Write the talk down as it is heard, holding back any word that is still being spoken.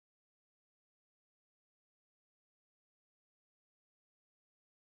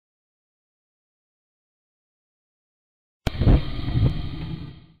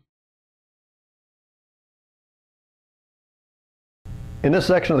In this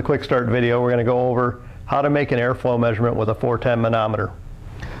section of the quick start video, we're going to go over how to make an airflow measurement with a 410 manometer.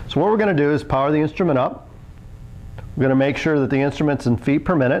 So what we're going to do is power the instrument up. We're going to make sure that the instrument's in feet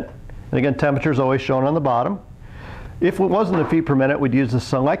per minute. And again, temperature is always shown on the bottom. If it wasn't in feet per minute, we'd use the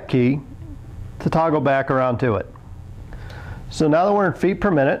select key to toggle back around to it. So now that we're in feet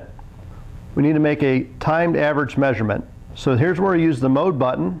per minute, we need to make a timed average measurement. So here's where we use the mode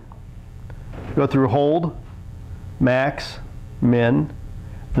button, go through hold, max, min,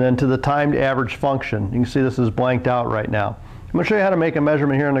 and then to the timed average function. You can see this is blanked out right now. I'm going to show you how to make a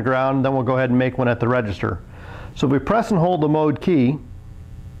measurement here on the ground, then we'll go ahead and make one at the register. So if we press and hold the mode key,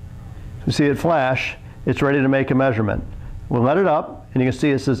 you see it flash, it's ready to make a measurement. We'll let it up, and you can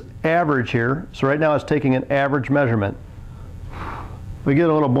see it says average here. So right now it's taking an average measurement. If we get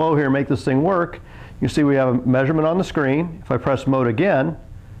a little blow here and make this thing work, you see we have a measurement on the screen. If I press mode again,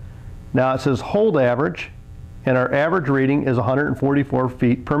 now it says hold average, and our average reading is 144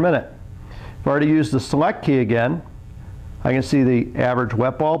 feet per minute. If I already used the select key again, I can see the average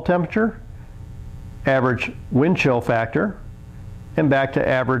wet bulb temperature, average wind chill factor, and back to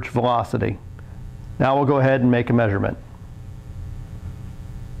average velocity. Now we'll go ahead and make a measurement.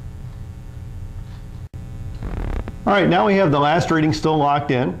 All right, now we have the last reading still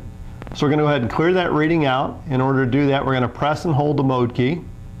locked in. So we're going to go ahead and clear that reading out. In order to do that, we're going to press and hold the mode key.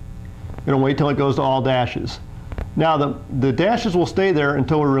 We're going to wait till it goes to all dashes. Now the dashes will stay there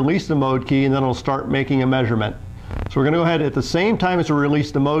until we release the mode key, and then it'll start making a measurement. So we're going to go ahead at the same time as we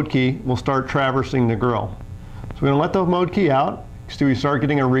release the mode key, we'll start traversing the grill. So we're going to let the mode key out. So we start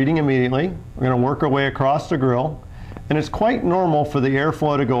getting a reading immediately. We're going to work our way across the grill. And it's quite normal for the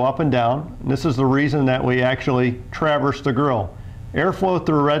airflow to go up and down. And this is the reason that we actually traverse the grill. Airflow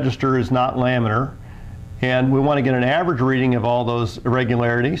through a register is not laminar, and we want to get an average reading of all those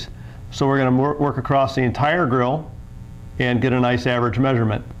irregularities. So we're going to work across the entire grill and get a nice average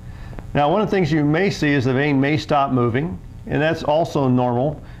measurement. Now, one of the things you may see is the vane may stop moving, and that's also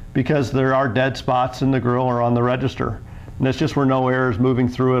normal because there are dead spots in the grill or on the register. And that's just where no air is moving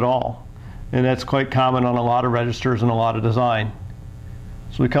through at all. And that's quite common on a lot of registers and a lot of design.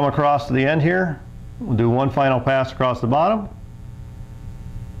 So we come across to the end here. We'll do one final pass across the bottom.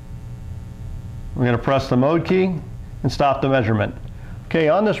 We're going to press the mode key and stop the measurement. Okay,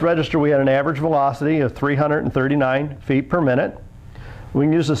 on this register we had an average velocity of 339 feet per minute. We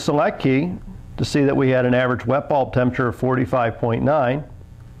can use the select key to see that we had an average wet bulb temperature of 45.9,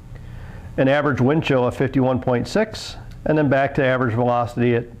 an average wind chill of 51.6, and then back to average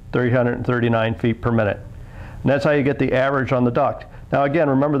velocity at 339 feet per minute. And that's how you get the average on the duct. Now again,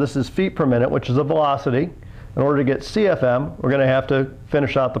 remember this is feet per minute, which is a velocity. In order to get CFM, we're going to have to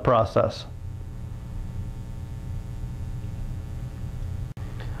finish out the process.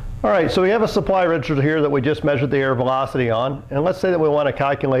 All right, so we have a supply register here that we just measured the air velocity on, and let's say that we want to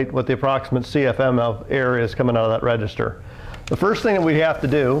calculate what the approximate CFM of air is coming out of that register. The first thing that we have to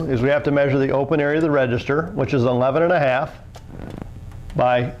do is we have to measure the open area of the register, which is 11.5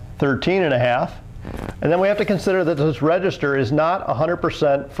 by 13.5, and then we have to consider that this register is not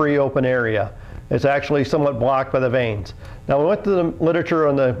 100% free open area. It's actually somewhat blocked by the vanes. Now we went to the literature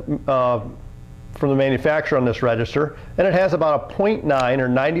on the from the manufacturer on this register, and it has about a 0.9 or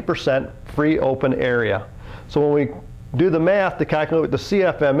 90% free open area. So when we do the math to calculate what the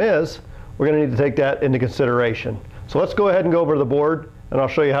CFM is, we're going to need to take that into consideration. So let's go ahead and go over to the board, and I'll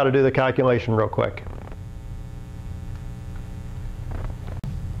show you how to do the calculation real quick.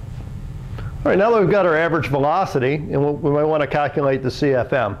 All right, now that we've got our average velocity, and we might want to calculate the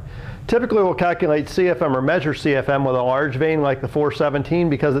CFM. Typically we'll calculate CFM or measure CFM with a large vane like the 417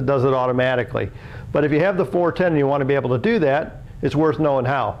 because it does it automatically. But if you have the 410 and you want to be able to do that, it's worth knowing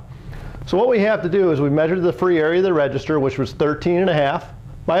how. So what we have to do is we measured the free area of the register, which was 13.5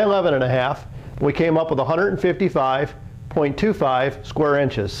 by 11.5, and we came up with 155.25 square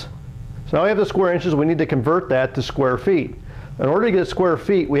inches. So now we have the square inches, we need to convert that to square feet. In order to get square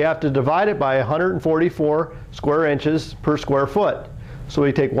feet, we have to divide it by 144 square inches per square foot. So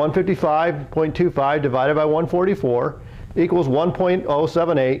we take 155.25 divided by 144 equals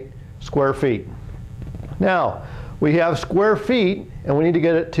 1.078 square feet. Now, we have square feet, and we need to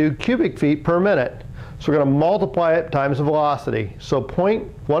get it to cubic feet per minute. So we're going to multiply it times the velocity. So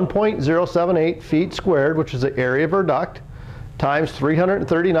 1.078 feet squared, which is the area of our duct, times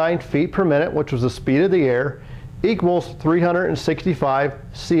 339 feet per minute, which was the speed of the air, equals 365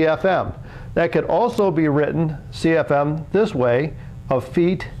 CFM. That could also be written CFM this way, of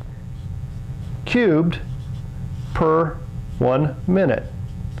feet cubed per 1 minute.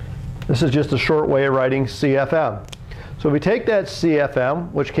 This is just a short way of writing CFM. So if we take that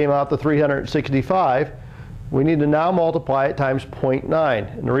CFM, which came out to 365, We need to now multiply it times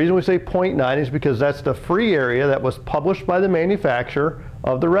 0.9. And the reason we say 0.9 is because that's the free area that was published by the manufacturer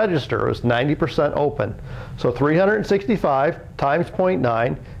of the register. It was 90% open. So 365 times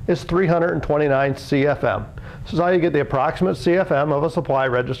 0.9 is 329 CFM. This is how you get the approximate CFM of a supply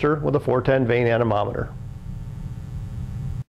register with a 410 vein anemometer.